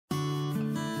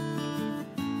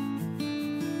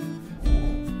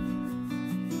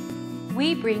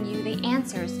we bring you the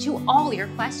answers to all your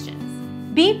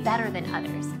questions. Be better than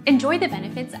others. Enjoy the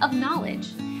benefits of knowledge.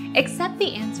 Accept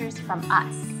the answers from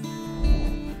us.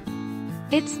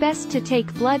 It's best to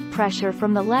take blood pressure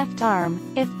from the left arm,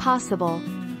 if possible.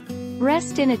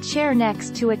 Rest in a chair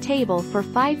next to a table for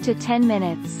 5 to 10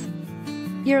 minutes.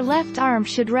 Your left arm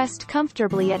should rest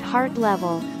comfortably at heart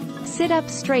level. Sit up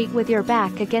straight with your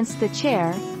back against the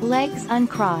chair, legs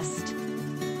uncrossed.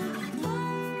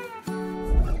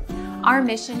 Our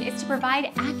mission is to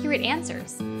provide accurate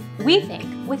answers. We think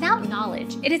without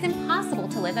knowledge, it is impossible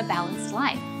to live a balanced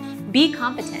life. Be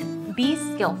competent, be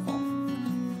skillful.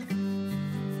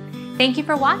 Thank you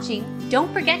for watching.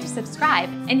 Don't forget to subscribe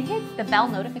and hit the bell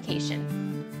notification.